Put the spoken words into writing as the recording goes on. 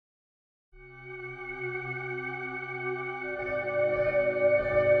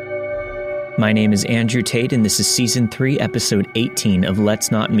My name is Andrew Tate, and this is Season 3, Episode 18 of Let's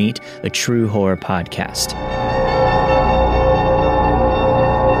Not Meet, a true horror podcast.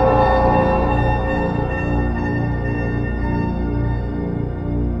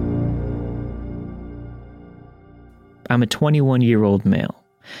 I'm a 21-year-old male.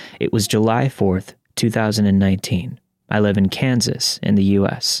 It was July 4th, 2019. I live in Kansas, in the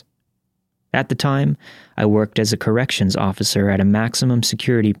U.S. At the time, I worked as a corrections officer at a maximum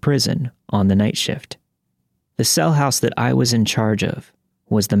security prison on the night shift. The cell house that I was in charge of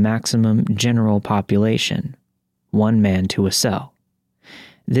was the maximum general population, 1 man to a cell.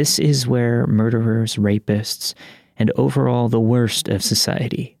 This is where murderers, rapists, and overall the worst of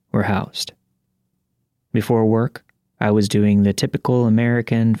society were housed. Before work, I was doing the typical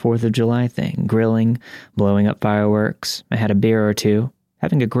American 4th of July thing, grilling, blowing up fireworks. I had a beer or two,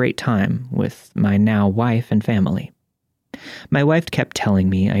 having a great time with my now wife and family. My wife kept telling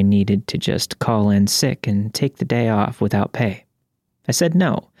me I needed to just call in sick and take the day off without pay. I said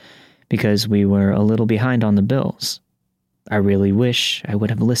no, because we were a little behind on the bills. I really wish I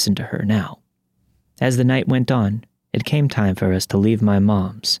would have listened to her now. As the night went on, it came time for us to leave my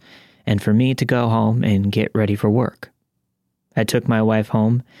mom's, and for me to go home and get ready for work. I took my wife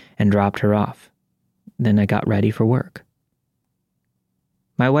home and dropped her off. Then I got ready for work.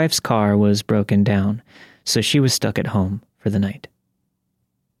 My wife's car was broken down, so she was stuck at home for the night.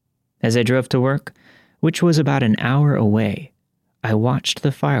 As I drove to work, which was about an hour away, I watched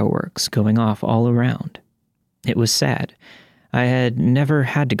the fireworks going off all around. It was sad. I had never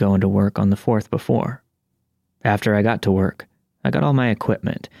had to go into work on the 4th before. After I got to work, I got all my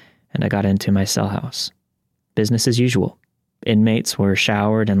equipment, and I got into my cell house. Business as usual. Inmates were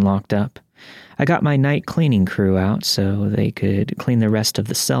showered and locked up. I got my night cleaning crew out so they could clean the rest of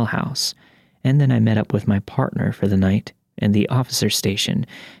the cell house, and then I met up with my partner for the night in the officer station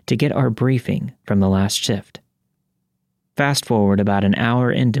to get our briefing from the last shift. Fast forward about an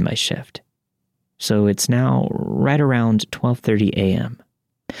hour into my shift, so it's now right around 12:30 a.m.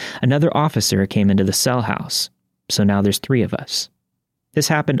 Another officer came into the cell house, so now there's 3 of us. This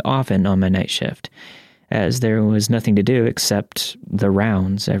happened often on my night shift, as there was nothing to do except the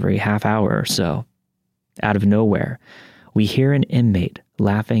rounds every half hour or so. Out of nowhere, we hear an inmate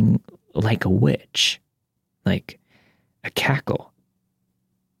laughing like a witch, like a cackle.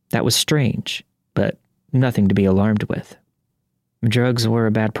 That was strange, but nothing to be alarmed with. Drugs were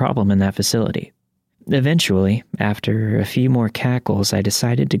a bad problem in that facility. Eventually, after a few more cackles, I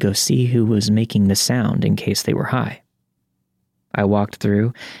decided to go see who was making the sound in case they were high. I walked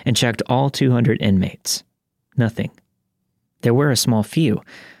through and checked all 200 inmates. Nothing. There were a small few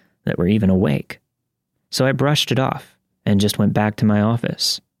that were even awake. So I brushed it off and just went back to my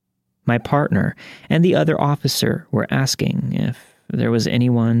office. My partner and the other officer were asking if there was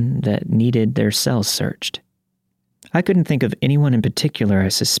anyone that needed their cells searched. I couldn't think of anyone in particular I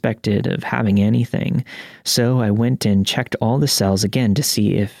suspected of having anything, so I went and checked all the cells again to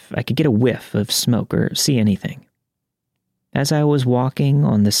see if I could get a whiff of smoke or see anything. As I was walking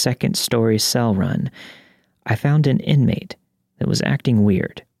on the 2nd-story cell run, I found an inmate that was acting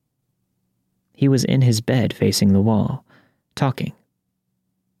weird. He was in his bed facing the wall, talking.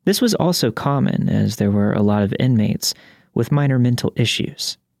 This was also common as there were a lot of inmates with minor mental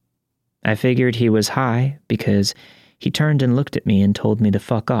issues. I figured he was high because he turned and looked at me and told me to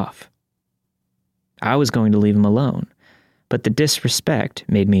fuck off. I was going to leave him alone, but the disrespect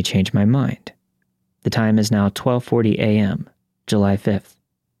made me change my mind. The time is now 12:40 a.m., July 5th.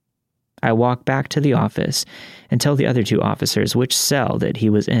 I walk back to the office and tell the other 2 officers which cell that he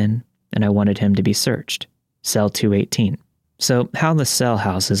was in, and I wanted him to be searched, cell 218. So how the cell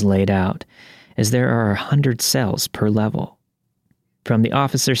house is laid out is there are 100 cells per level. From the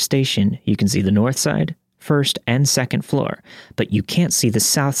officer station, you can see the north side, 1st and 2nd floor, but you can't see the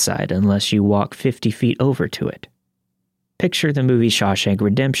south side unless you walk 50 feet over to it. Picture the movie Shawshank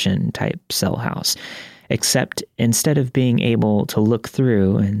Redemption type cell house, except instead of being able to look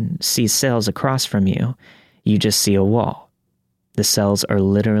through and see cells across from you, you just see a wall. The cells are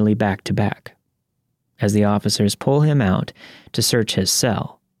literally back to back. As the officers pull him out to search his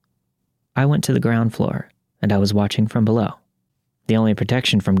cell, I went to the ground floor and I was watching from below. The only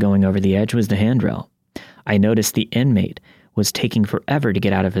protection from going over the edge was the handrail. I noticed the inmate was taking forever to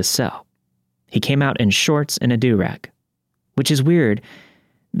get out of his cell. He came out in shorts and a do-rag, which is weird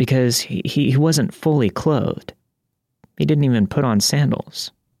because he wasn't fully clothed. He didn't even put on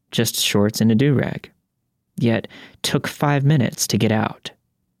sandals, just shorts and a do-rag, yet took 5 minutes to get out.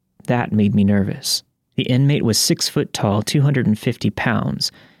 That made me nervous. The inmate was 6 foot tall, 250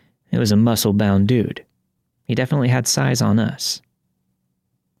 pounds. It was a muscle-bound dude. He definitely had size on us.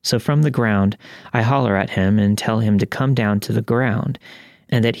 So from the ground, I holler at him and tell him to come down to the ground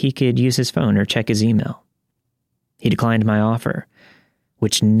and that he could use his phone or check his email. He declined my offer,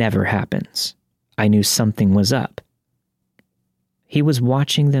 which never happens. I knew something was up. He was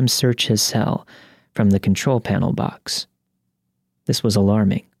watching them search his cell from the control panel box. This was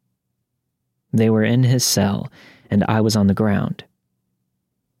alarming. They were in his cell, and I was on the ground.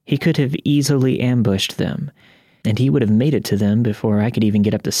 He could have easily ambushed them, and he would have made it to them before I could even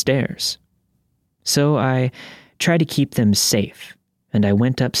get up the stairs. So I tried to keep them safe, and I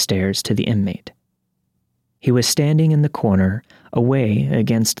went upstairs to the inmate. He was standing in the corner, away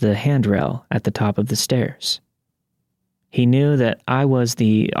against the handrail at the top of the stairs. He knew that I was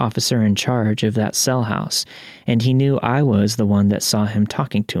the officer in charge of that cell house, and he knew I was the one that saw him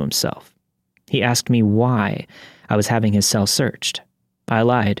talking to himself. He asked me why I was having his cell searched. I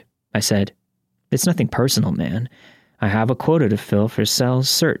lied. I said, "It's nothing personal, man. I have a quota to fill for cells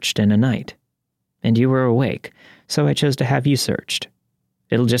searched in a night. And you were awake, so I chose to have you searched.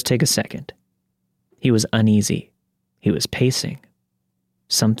 It'll just take a second." He was uneasy. He was pacing.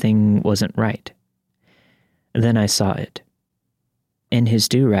 Something wasn't right. Then I saw it. In his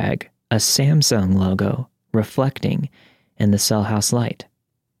do-rag, a Samsung logo reflecting in the cell house light.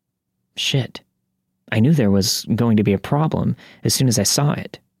 Shit. I knew there was going to be a problem as soon as I saw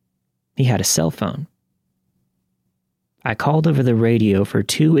it. He had a cell phone. I called over the radio for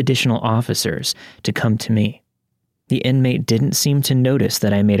 2 additional officers to come to me. The inmate didn't seem to notice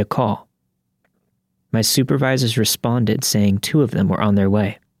that I made a call. My supervisors responded saying 2 of them were on their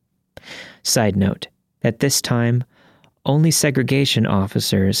way. Side note, at this time, only segregation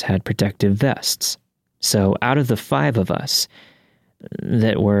officers had protective vests. So out of the 5 of us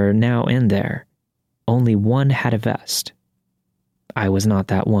that were now in there, only 1 had a vest. I was not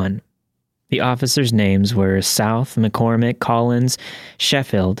that one. The officers' names were South, McCormick, Collins,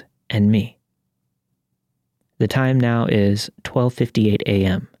 Sheffield, and me. The time now is 12:58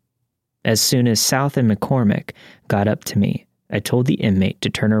 a.m. As soon as South and McCormick got up to me, I told the inmate to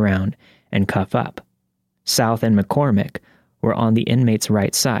turn around and cuff up. South and McCormick were on the inmate's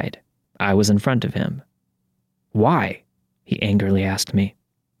right side. I was in front of him. "Why?" he angrily asked me.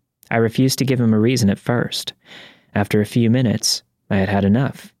 I refused to give him a reason at first. After a few minutes, I had had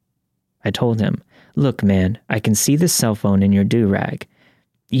enough. I told him, "Look, man, I can see the cell phone in your do-rag.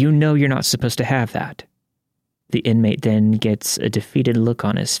 You know you're not supposed to have that." The inmate then gets a defeated look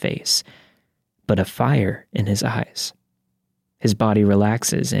on his face, but a fire in his eyes. His body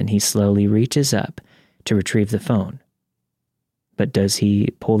relaxes and he slowly reaches up to retrieve the phone. But does he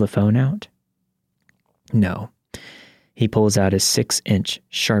pull the phone out? No. He pulls out a 6-inch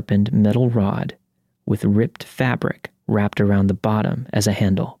sharpened metal rod with ripped fabric wrapped around the bottom as a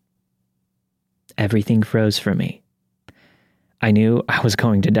handle. Everything froze for me. I knew I was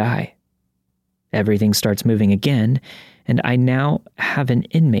going to die. Everything starts moving again, and I now have an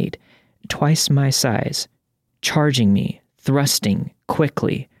inmate twice my size, charging me, thrusting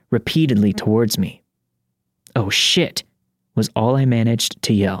quickly, repeatedly towards me. "Oh shit," was all I managed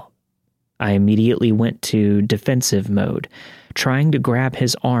to yell. I immediately went to defensive mode, trying to grab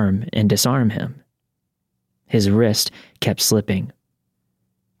his arm and disarm him. His wrist kept slipping.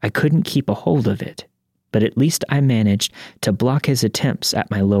 I couldn't keep a hold of it, but at least I managed to block his attempts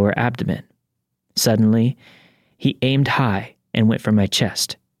at my lower abdomen. Suddenly, he aimed high and went for my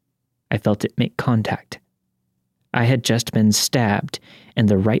chest. I felt it make contact. I had just been stabbed in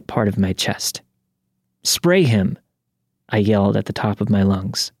the right part of my chest. "Spray him!" I yelled at the top of my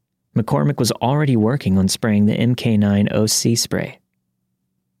lungs. McCormick was already working on spraying the MK9 OC spray.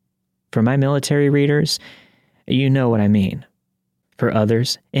 For my military readers, you know what I mean. For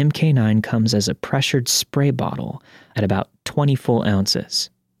others, MK9 comes as a pressured spray bottle at about 20 full ounces.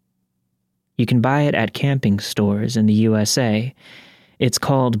 You can buy it at camping stores in the USA. It's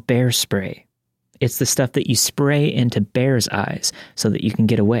called bear spray. It's the stuff that you spray into bears' eyes so that you can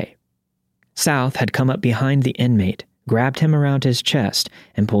get away. South had come up behind the inmate, grabbed him around his chest,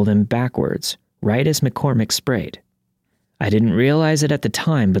 and pulled him backwards, right as McCormick sprayed. I didn't realize it at the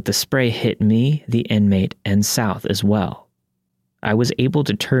time, but the spray hit me, the inmate, and South as well. I was able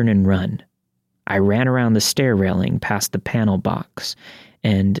to turn and run. I ran around the stair railing past the panel box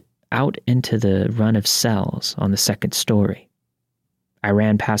and out into the run of cells on the second story. I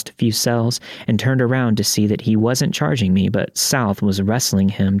ran past a few cells and turned around to see that he wasn't charging me, but South was wrestling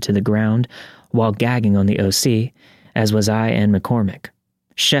him to the ground while gagging on the OC, as was I and McCormick.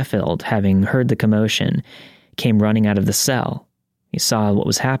 Sheffield, having heard the commotion, came running out of the cell. He saw what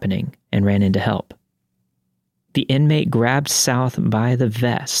was happening and ran in to help. The inmate grabbed South by the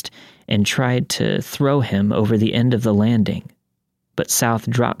vest and tried to throw him over the end of the landing, but South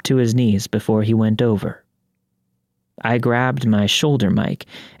dropped to his knees before he went over. I grabbed my shoulder mic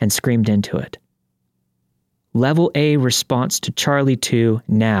and screamed into it. "Level A response to Charlie 2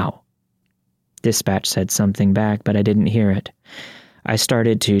 now." Dispatch said something back, but I didn't hear it. I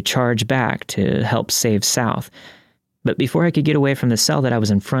started to charge back to help save South, but before I could get away from the cell that I was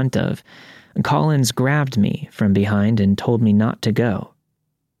in front of, Collins grabbed me from behind and told me not to go.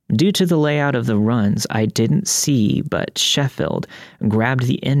 Due to the layout of the runs, I didn't see, but Sheffield grabbed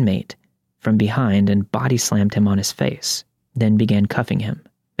the inmate from behind and body slammed him on his face, then began cuffing him.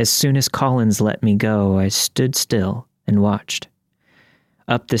 As soon as Collins let me go, I stood still and watched.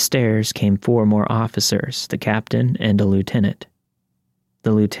 Up the stairs came 4 more officers, the captain and a lieutenant.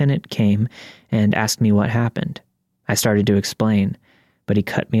 The lieutenant came and asked me what happened. I started to explain, but he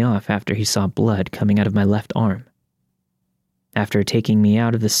cut me off after he saw blood coming out of my left arm. After taking me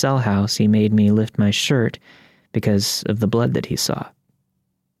out of the cell house, he made me lift my shirt because of the blood that he saw.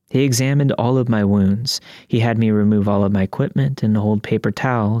 He examined all of my wounds. He had me remove all of my equipment and hold paper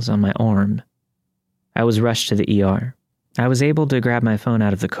towels on my arm. I was rushed to the ER. I was able to grab my phone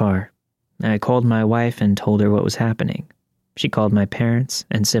out of the car. I called my wife and told her what was happening. She called my parents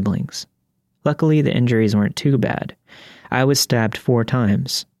and siblings. Luckily, the injuries weren't too bad. I was stabbed 4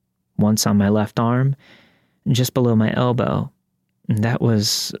 times, once on my left arm, just below my elbow. That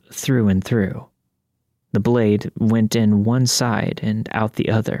was through and through. The blade went in one side and out the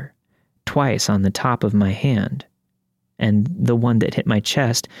other, twice on the top of my hand, and the one that hit my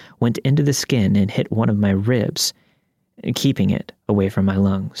chest went into the skin and hit one of my ribs, keeping it away from my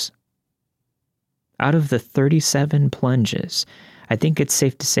lungs. Out of the 37 plunges, I think it's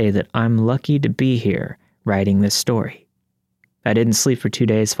safe to say that I'm lucky to be here writing this story. I didn't sleep for 2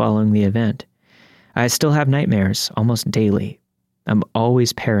 days following the event. I still have nightmares almost daily. I'm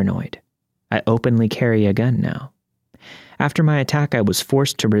always paranoid. I openly carry a gun now. After my attack, I was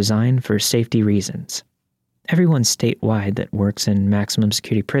forced to resign for safety reasons. Everyone statewide that works in maximum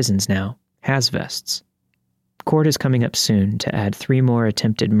security prisons now has vests. Court is coming up soon to add 3 more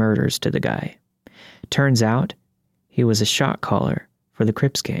attempted murders to the guy. Turns out, he was a shot caller for the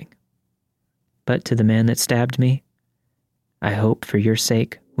Crips gang. But to the man that stabbed me, I hope for your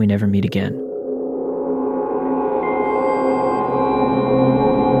sake we never meet again.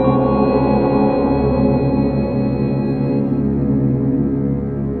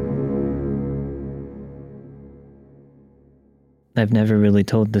 I've never really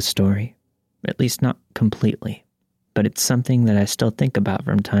told this story, at least not completely, but it's something that I still think about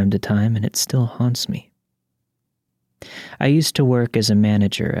from time to time, and it still haunts me. I used to work as a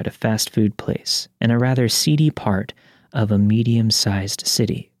manager at a fast food place in a rather seedy part of a medium-sized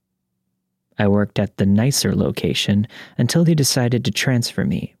city. I worked at the nicer location until they decided to transfer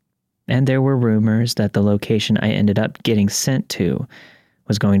me, and there were rumors that the location I ended up getting sent to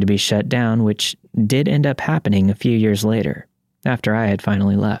was going to be shut down, which did end up happening a few years later, after I had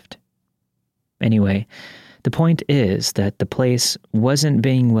finally left. Anyway, the point is that the place wasn't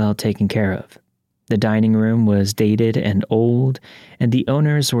being well taken care of. The dining room was dated and old, and the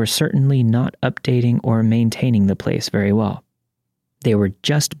owners were certainly not updating or maintaining the place very well. They were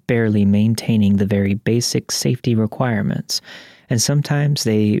just barely maintaining the very basic safety requirements, and sometimes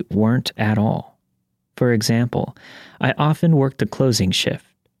they weren't at all. For example, I often worked the closing shift,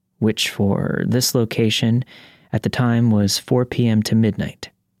 which for this location at the time was 4 p.m. to midnight.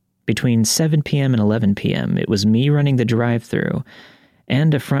 Between 7 p.m. and 11 p.m., it was me running the drive-thru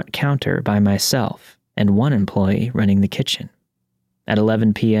and a front counter by myself and one employee running the kitchen. At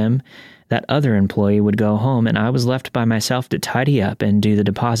 11 p.m., that other employee would go home and I was left by myself to tidy up and do the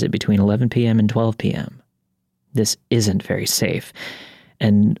deposit between 11 p.m. and 12 p.m. This isn't very safe,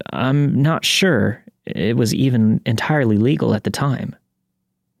 and I'm not sure it was even entirely legal at the time.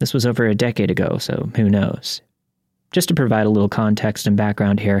 This was over a decade ago, so who knows? Just to provide a little context and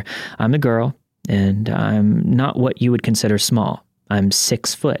background here, I'm a girl, and I'm not what you would consider small. I'm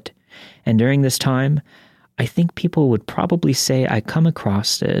 6 foot, and during this time, I think people would probably say I come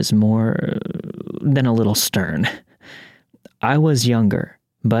across as more than a little stern. I was younger,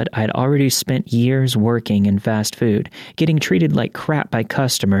 but I'd already spent years working in fast food, getting treated like crap by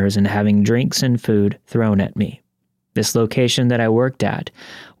customers and having drinks and food thrown at me. This location that I worked at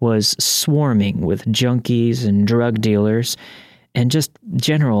was swarming with junkies and drug dealers and just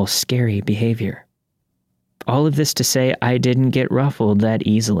general scary behavior. All of this to say I didn't get ruffled that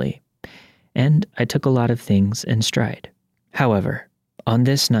easily, and I took a lot of things in stride. However, on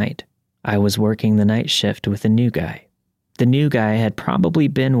this night, I was working the night shift with a new guy. The new guy had probably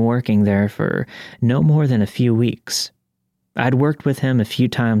been working there for no more than a few weeks. I'd worked with him a few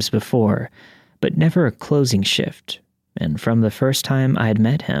times before, but never a closing shift, and from the first time I'd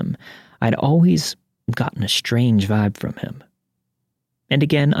met him, I'd always gotten a strange vibe from him. And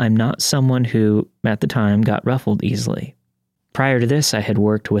again, I'm not someone who, at the time, got ruffled easily. Prior to this, I had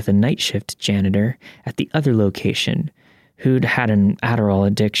worked with a night shift janitor at the other location who'd had an Adderall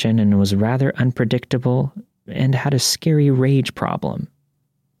addiction and was rather unpredictable and had a scary rage problem.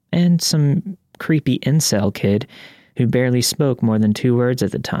 And some creepy incel kid who barely spoke more than 2 words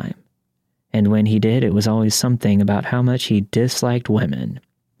at the time. And when he did, it was always something about how much he disliked women,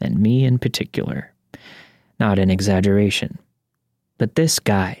 and me in particular. Not an exaggeration. But this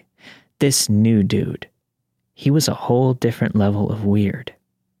guy, this new dude, he was a whole different level of weird.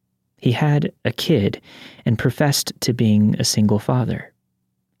 He had a kid and professed to being a single father.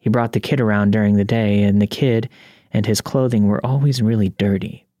 He brought the kid around during the day, and the kid and his clothing were always really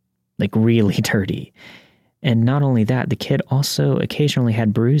dirty. Like really dirty. And not only that, the kid also occasionally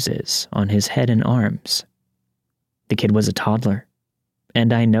had bruises on his head and arms. The kid was a toddler.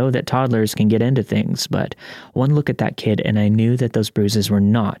 And I know that toddlers can get into things, but one look at that kid and I knew that those bruises were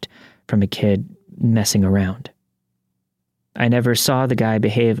not from a kid messing around. I never saw the guy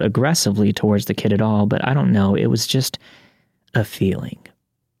behave aggressively towards the kid at all, but I don't know, it was just a feeling.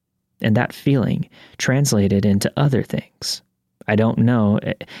 And that feeling translated into other things. I don't know,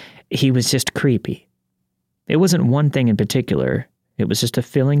 he was just creepy. It wasn't one thing in particular, it was just a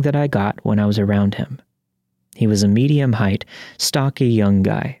feeling that I got when I was around him. He was a medium height, stocky young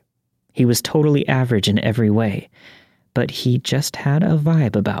guy. He was totally average in every way, but he just had a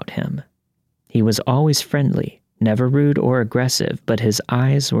vibe about him. He was always friendly, never rude or aggressive, but his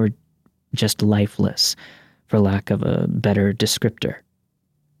eyes were just lifeless, for lack of a better descriptor.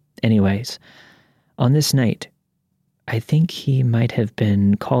 Anyways, on this night, I think he might have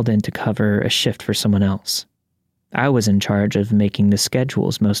been called in to cover a shift for someone else. I was in charge of making the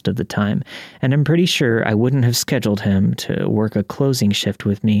schedules most of the time, and I'm pretty sure I wouldn't have scheduled him to work a closing shift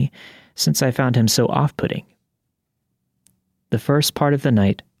with me since I found him so off-putting. The first part of the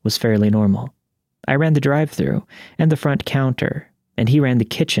night was fairly normal. I ran the drive-thru and the front counter, and he ran the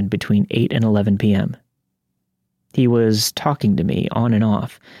kitchen between 8 and 11 p.m. He was talking to me on and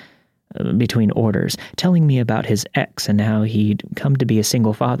off, between orders, telling me about his ex and how he'd come to be a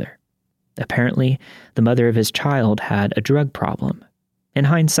single father. Apparently, the mother of his child had a drug problem. In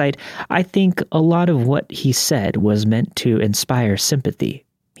hindsight, I think a lot of what he said was meant to inspire sympathy.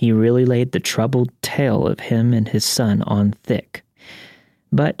 He really laid the troubled tale of him and his son on thick.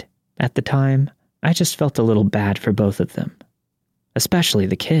 But, at the time, I just felt a little bad for both of them. Especially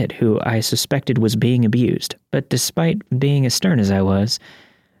the kid, who I suspected was being abused. But despite being as stern as I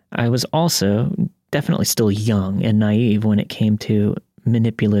was also definitely still young and naive when it came to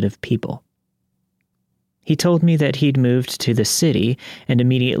manipulative people. He told me that he'd moved to the city and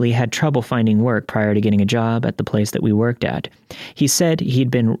immediately had trouble finding work prior to getting a job at the place that we worked at. He said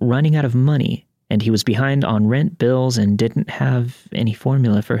he'd been running out of money and he was behind on rent bills and didn't have any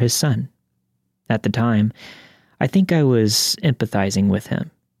formula for his son. At the time, I think I was empathizing with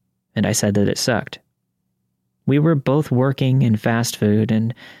him, and I said that it sucked. We were both working in fast food,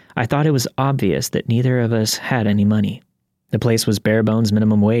 and I thought it was obvious that neither of us had any money. The place was bare bones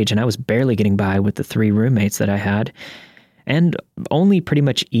minimum wage, and I was barely getting by with the 3 roommates that I had, and only pretty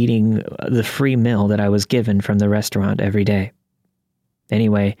much eating the free meal that I was given from the restaurant every day.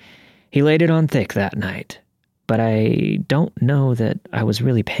 Anyway, he laid it on thick that night, but I don't know that I was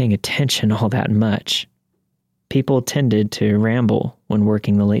really paying attention all that much. People tended to ramble when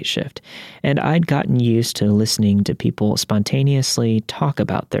working the late shift, and I'd gotten used to listening to people spontaneously talk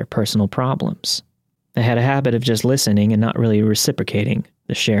about their personal problems. I had a habit of just listening and not really reciprocating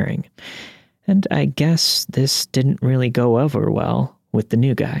the sharing, and I guess this didn't really go over well with the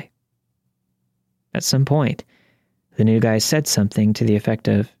new guy. At some point, the new guy said something to the effect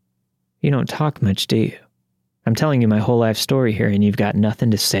of, "You don't talk much, do you? I'm telling you my whole life story here and you've got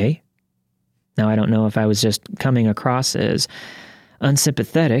nothing to say?" Now, I don't know if I was just coming across as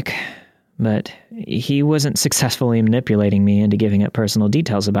unsympathetic, but he wasn't successfully manipulating me into giving up personal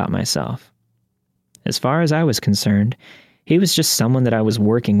details about myself. As far as I was concerned, he was just someone that I was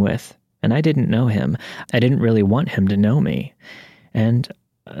working with, and I didn't know him. I didn't really want him to know me. And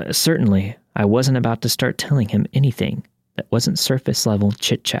certainly, I wasn't about to start telling him anything that wasn't surface-level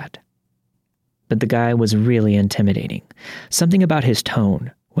chit-chat. But the guy was really intimidating. Something about his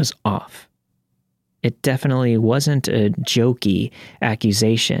tone was off. It definitely wasn't a jokey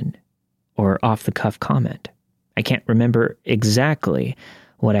accusation or off-the-cuff comment. I can't remember exactly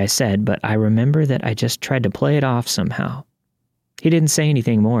what I said, but I remember that I just tried to play it off somehow. He didn't say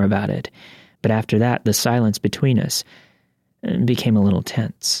anything more about it, but after that, the silence between us became a little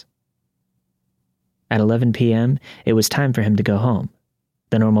tense. At 11 p.m., it was time for him to go home.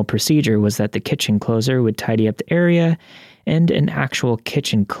 The normal procedure was that the kitchen closer would tidy up the area, and an actual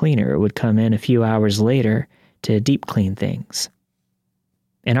kitchen cleaner would come in a few hours later to deep clean things.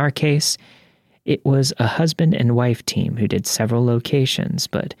 In our case, it was a husband and wife team who did several locations,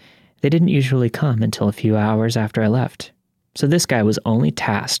 but they didn't usually come until a few hours after I left. So this guy was only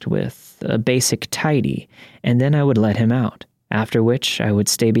tasked with a basic tidy, and then I would let him out, after which I would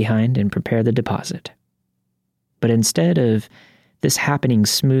stay behind and prepare the deposit. But instead of this happening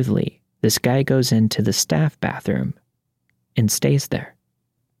smoothly, this guy goes into the staff bathroom and stays there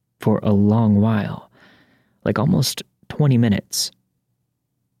for a long while, like almost 20 minutes.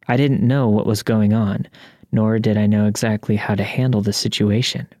 I didn't know what was going on, nor did I know exactly how to handle the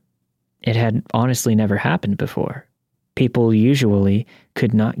situation. It had honestly never happened before. People usually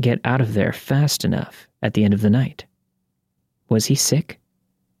could not get out of there fast enough at the end of the night. Was he sick?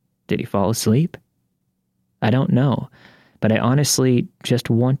 Did he fall asleep? I don't know, but I honestly just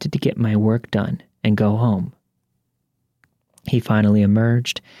wanted to get my work done and go home. He finally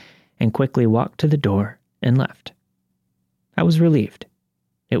emerged and quickly walked to the door and left. I was relieved.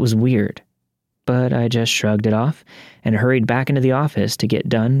 It was weird, but I just shrugged it off and hurried back into the office to get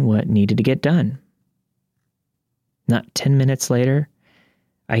done what needed to get done. Not 10 minutes later,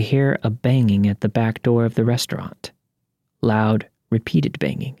 I hear a banging at the back door of the restaurant. Loud, repeated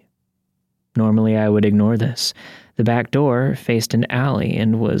banging. Normally I would ignore this. The back door faced an alley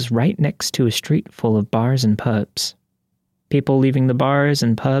and was right next to a street full of bars and pubs. People leaving the bars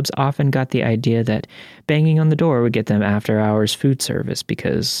and pubs often got the idea that banging on the door would get them after-hours food service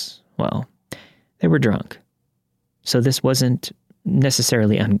because, well, they were drunk. So this wasn't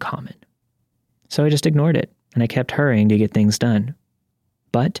necessarily uncommon. So I just ignored it, and I kept hurrying to get things done.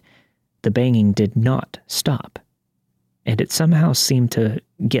 But the banging did not stop, and it somehow seemed to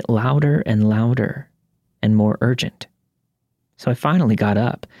get louder and louder and more urgent. So I finally got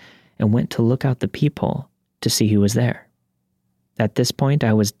up and went to look out the peephole to see who was there. At this point,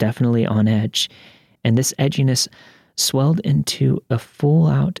 I was definitely on edge, and this edginess swelled into a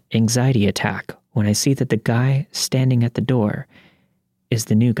full-out anxiety attack when I see that the guy standing at the door is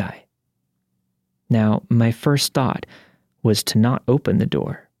the new guy. Now, my first thought was to not open the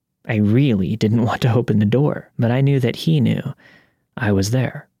door. I really didn't want to open the door, but I knew that he knew I was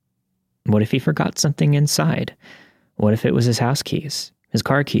there. What if he forgot something inside? What if it was his house keys, his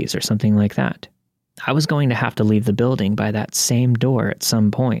car keys, or something like that? I was going to have to leave the building by that same door at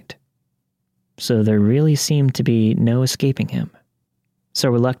some point. So there really seemed to be no escaping him. So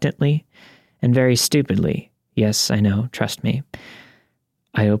reluctantly, and very stupidly, yes, I know, trust me,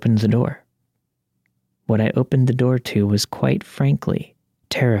 I opened the door. What I opened the door to was quite frankly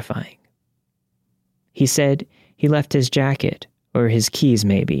terrifying. He said he left his jacket, or his keys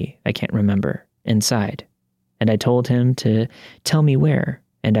maybe, I can't remember, inside, and I told him to tell me where,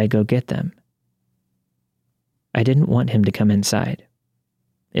 and I'd go get them. I didn't want him to come inside.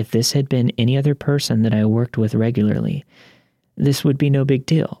 If this had been any other person that I worked with regularly, this would be no big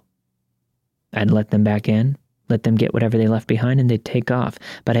deal. I'd let them back in, let them get whatever they left behind, and they'd take off,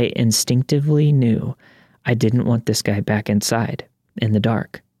 but I instinctively knew I didn't want this guy back inside, in the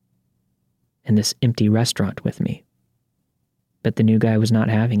dark, in this empty restaurant with me. But the new guy was not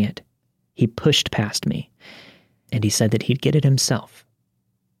having it. He pushed past me, and he said that he'd get it himself.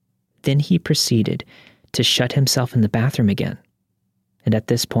 Then he proceeded to shut himself in the bathroom again. And at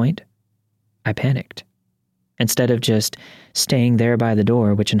this point, I panicked. Instead of just staying there by the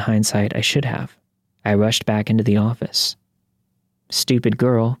door, which in hindsight I should have, I rushed back into the office. Stupid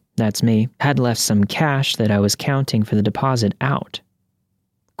girl, that's me, had left some cash that I was counting for the deposit out.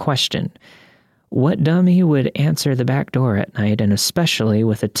 Question: what dummy would answer the back door at night, and especially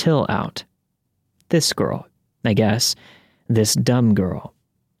with a till out? This girl, I guess. This dumb girl.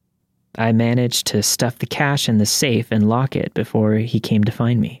 I managed to stuff the cash in the safe and lock it before he came to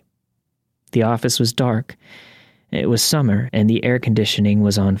find me. The office was dark. It was summer, and the air conditioning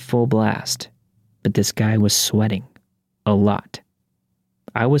was on full blast. But this guy was sweating. A lot.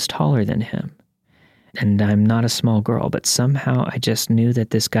 I was taller than him. And I'm not a small girl, but somehow I just knew that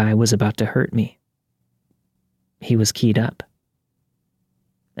this guy was about to hurt me. He was keyed up.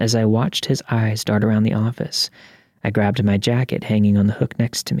 As I watched his eyes dart around the office, I grabbed my jacket hanging on the hook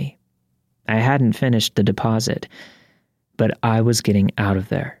next to me. I hadn't finished the deposit, but I was getting out of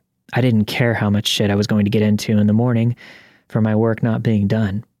there. I didn't care how much shit I was going to get into in the morning for my work not being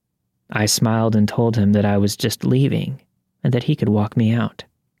done. I smiled and told him that I was just leaving and that he could walk me out.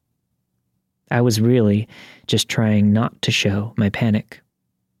 I was really just trying not to show my panic.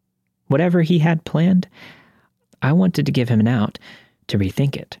 Whatever he had planned, I wanted to give him an out to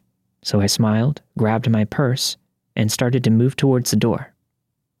rethink it. So I smiled, grabbed my purse, and started to move towards the door.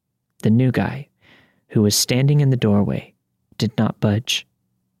 The new guy, who was standing in the doorway, did not budge.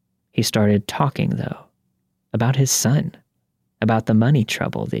 He started talking, though, about his son, about the money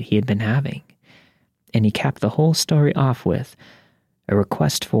trouble that he had been having, and he capped the whole story off with a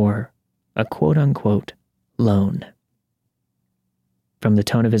request for a quote-unquote loan. From the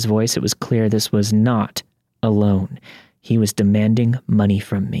tone of his voice, it was clear this was not a loan. He was demanding money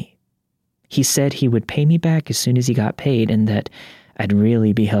from me. He said he would pay me back as soon as he got paid and that I'd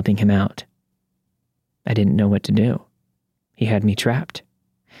really be helping him out. I didn't know what to do. He had me trapped.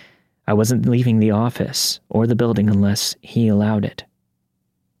 I wasn't leaving the office or the building unless he allowed it.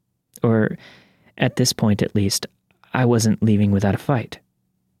 Or, at this point at least, I wasn't leaving without a fight.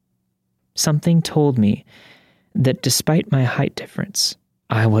 Something told me that despite my height difference,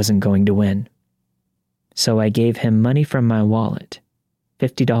 I wasn't going to win. So I gave him money from my wallet,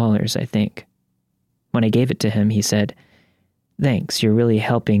 $50, I think. When I gave it to him, he said, "Thanks, you're really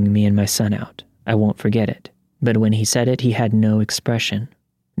helping me and my son out. I won't forget it." But when he said it, he had no expression,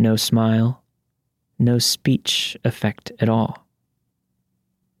 no smile, no speech effect at all.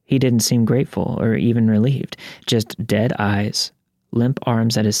 He didn't seem grateful or even relieved, just dead eyes, limp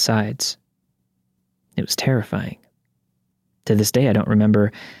arms at his sides. It was terrifying. To this day, I don't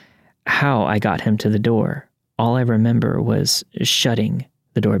remember how I got him to the door. All I remember was shutting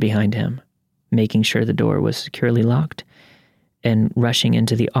the door behind him, making sure the door was securely locked, and rushing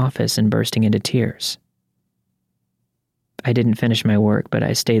into the office and bursting into tears. I didn't finish my work, but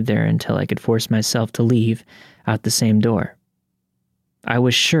I stayed there until I could force myself to leave out the same door. I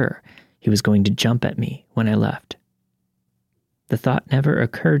was sure he was going to jump at me when I left. The thought never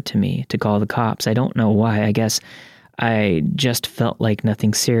occurred to me to call the cops. I don't know why. I guess I just felt like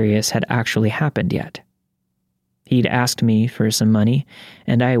nothing serious had actually happened yet. He'd asked me for some money,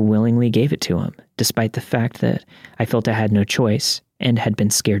 and I willingly gave it to him, despite the fact that I felt I had no choice and had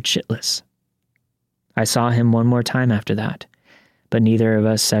been scared shitless. I saw him one more time after that, but neither of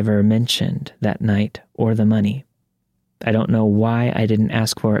us ever mentioned that night or the money. I don't know why I didn't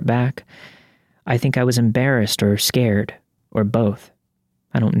ask for it back. I think I was embarrassed or scared, or both.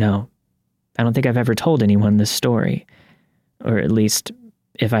 I don't know. I don't think I've ever told anyone this story, or at least,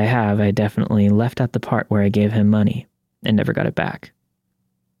 if I have, I definitely left out the part where I gave him money and never got it back.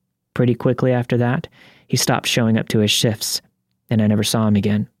 Pretty quickly after that, he stopped showing up to his shifts, and I never saw him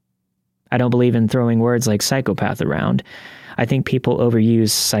again. I don't believe in throwing words like psychopath around. I think people overuse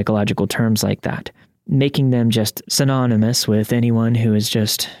psychological terms like that, making them just synonymous with anyone who is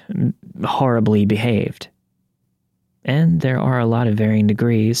just horribly behaved. And there are a lot of varying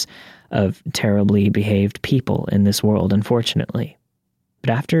degrees of terribly behaved people in this world, unfortunately.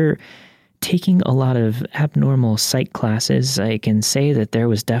 But after taking a lot of abnormal psych classes, I can say that there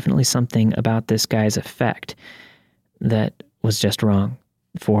was definitely something about this guy's effect that was just wrong,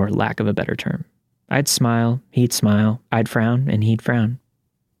 for lack of a better term. I'd smile, he'd smile, I'd frown, and he'd frown.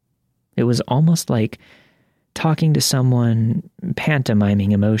 It was almost like talking to someone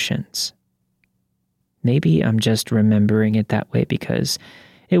pantomiming emotions. Maybe I'm just remembering it that way because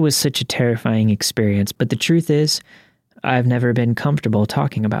it was such a terrifying experience, but the truth is, I've never been comfortable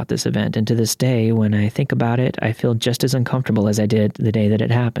talking about this event, and to this day, when I think about it, I feel just as uncomfortable as I did the day that it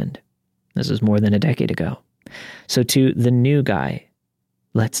happened. This was more than a decade ago. So to the new guy,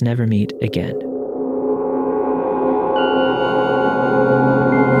 let's never meet again.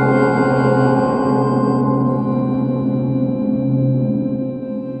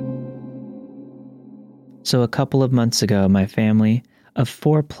 So a couple of months ago, my family of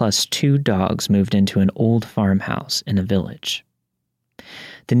 4 plus 2 dogs moved into an old farmhouse in a village.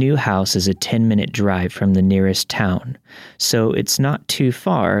 The new house is a 10-minute drive from the nearest town, so it's not too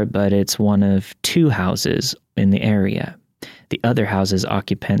far, but it's one of 2 houses in the area. The other house's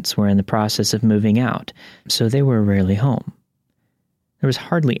occupants were in the process of moving out, so they were rarely home. There was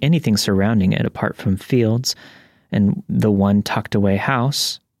hardly anything surrounding it apart from fields and the one tucked-away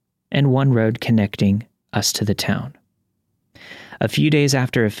house and one road connecting us to the town. A few days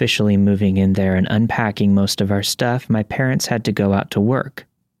after officially moving in there and unpacking most of our stuff, my parents had to go out to work.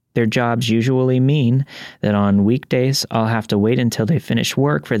 Their jobs usually mean that on weekdays, I'll have to wait until they finish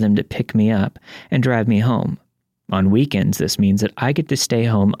work for them to pick me up and drive me home. On weekends, this means that I get to stay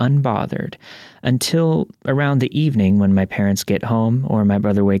home unbothered until around the evening when my parents get home or my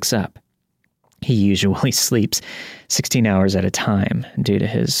brother wakes up. He usually sleeps 16 hours at a time due to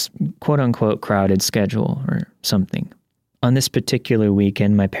his quote-unquote crowded schedule or something. On this particular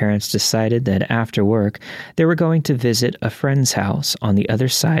weekend, my parents decided that after work, they were going to visit a friend's house on the other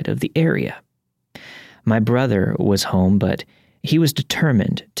side of the area. My brother was home, but He was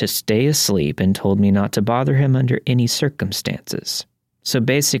determined to stay asleep and told me not to bother him under any circumstances. So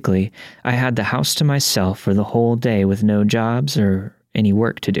basically, I had the house to myself for the whole day with no jobs or any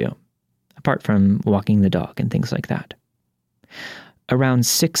work to do, apart from walking the dog and things like that. Around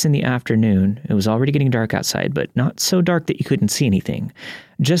 6 in the afternoon, it was already getting dark outside, but not so dark that you couldn't see anything.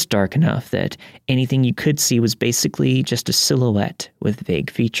 Just dark enough that anything you could see was basically just a silhouette with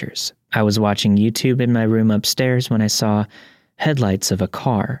vague features. I was watching YouTube in my room upstairs when I saw headlights of a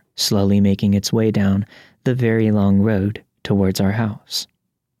car slowly making its way down the very long road towards our house.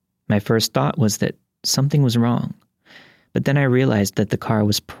 My first thought was that something was wrong, but then I realized that the car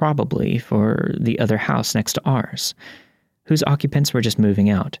was probably for the other house next to ours, whose occupants were just moving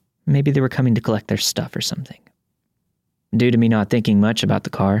out. Maybe they were coming to collect their stuff or something. Due to me not thinking much about the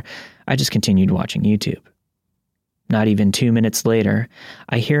car, I just continued watching YouTube. Not even 2 minutes later,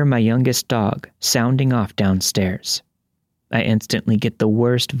 I hear my youngest dog sounding off downstairs. I instantly get the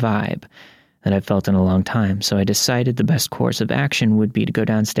worst vibe that I've felt in a long time, so I decided the best course of action would be to go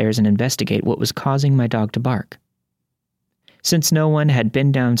downstairs and investigate what was causing my dog to bark. Since no one had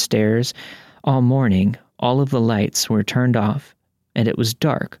been downstairs all morning, all of the lights were turned off, and it was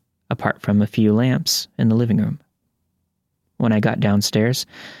dark, apart from a few lamps in the living room. When I got downstairs,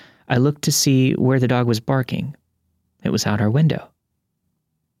 I looked to see where the dog was barking. It was out our window.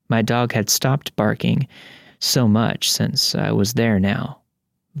 My dog had stopped barking so much since I was there now,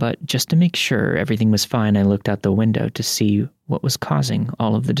 but just to make sure everything was fine, I looked out the window to see what was causing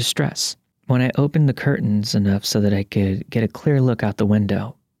all of the distress. When I opened the curtains enough so that I could get a clear look out the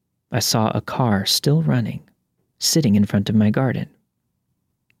window, I saw a car still running, sitting in front of my garden.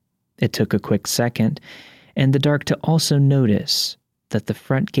 It took a quick second, and the dark to also notice that the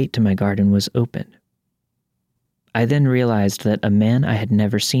front gate to my garden was open. I then realized that a man I had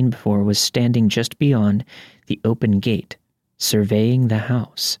never seen before was standing just beyond the open gate, surveying the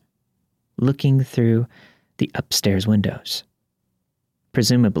house, looking through the upstairs windows,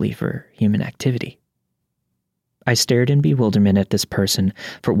 presumably for human activity. I stared in bewilderment at this person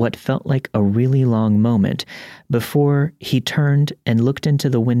for what felt like a really long moment before he turned and looked into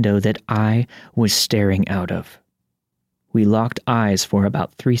the window that I was staring out of. We locked eyes for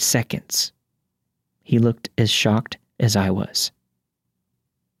about 3 seconds. He looked as shocked as I was.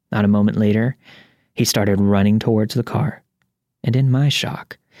 Not a moment later, he started running towards the car, and in my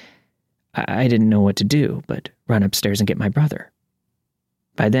shock, I didn't know what to do but run upstairs and get my brother.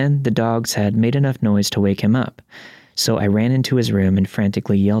 By then, the dogs had made enough noise to wake him up, so I ran into his room and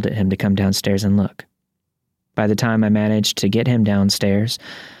frantically yelled at him to come downstairs and look. By the time I managed to get him downstairs,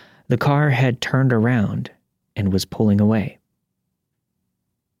 the car had turned around and was pulling away.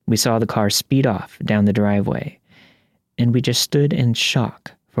 We saw the car speed off down the driveway, and we just stood in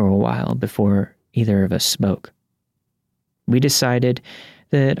shock for a while before either of us spoke. We decided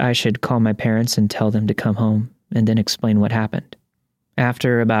that I should call my parents and tell them to come home and then explain what happened.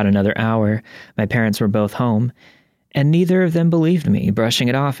 After about another hour, my parents were both home, and neither of them believed me, brushing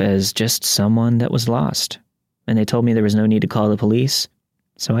it off as just someone that was lost. And they told me there was no need to call the police,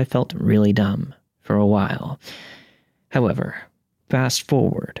 so I felt really dumb for a while. However, fast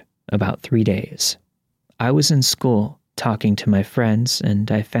forward about 3 days. I was in school talking to my friends,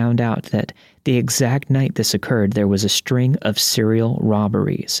 and I found out that the exact night this occurred, there was a string of serial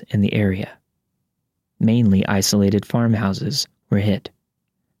robberies in the area. Mainly isolated farmhouses were hit.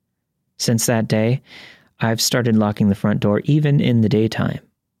 Since that day, I've started locking the front door even in the daytime,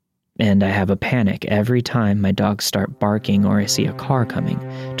 and I have a panic every time my dogs start barking or I see a car coming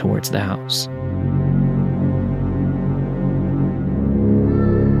towards the house.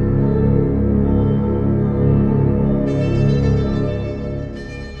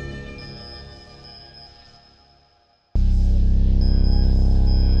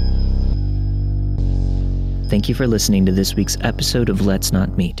 Thank you for listening to this week's episode of Let's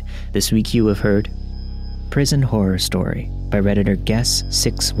Not Meet. This week you have heard Prison Horror Story by Redditor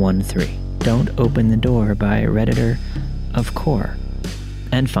Guess613. Don't Open the Door by Redditor of Core.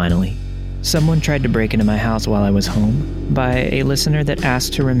 And finally, Someone Tried to Break Into My House While I Was Home by a listener that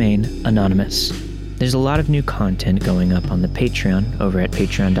asked to remain anonymous. There's a lot of new content going up on the Patreon over at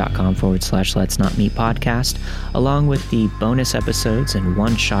patreon.com/Let's Not Meet podcast, along with the bonus episodes and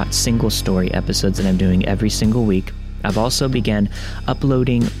one-shot single story episodes that I'm doing every single week. I've also began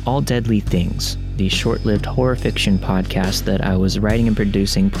uploading All Deadly Things, the short-lived horror fiction podcast that I was writing and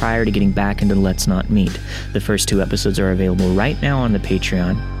producing prior to getting back into Let's Not Meet. The first 2 episodes are available right now on the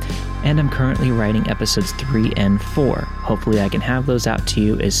Patreon, and I'm currently writing episodes 3 and 4. Hopefully I can have those out to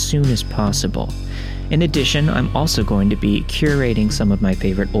you as soon as possible. In addition, I'm also going to be curating some of my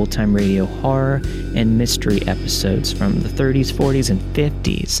favorite old-time radio horror and mystery episodes from the 30s, 40s, and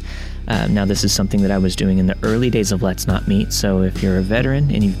 50s. Now, this is something that I was doing in the early days of Let's Not Meet, so if you're a veteran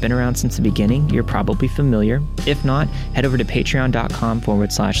and you've been around since the beginning, you're probably familiar. If not, head over to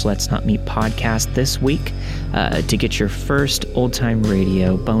patreon.com/Let's Not Meet podcast this week to get your first old-time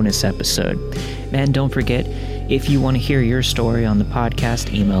radio bonus episode. And don't forget, if you want to hear your story on the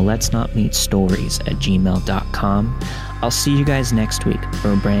podcast, email letsnotmeetstories@gmail.com. I'll see you guys next week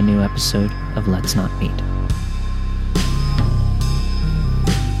for a brand new episode of Let's Not Meet.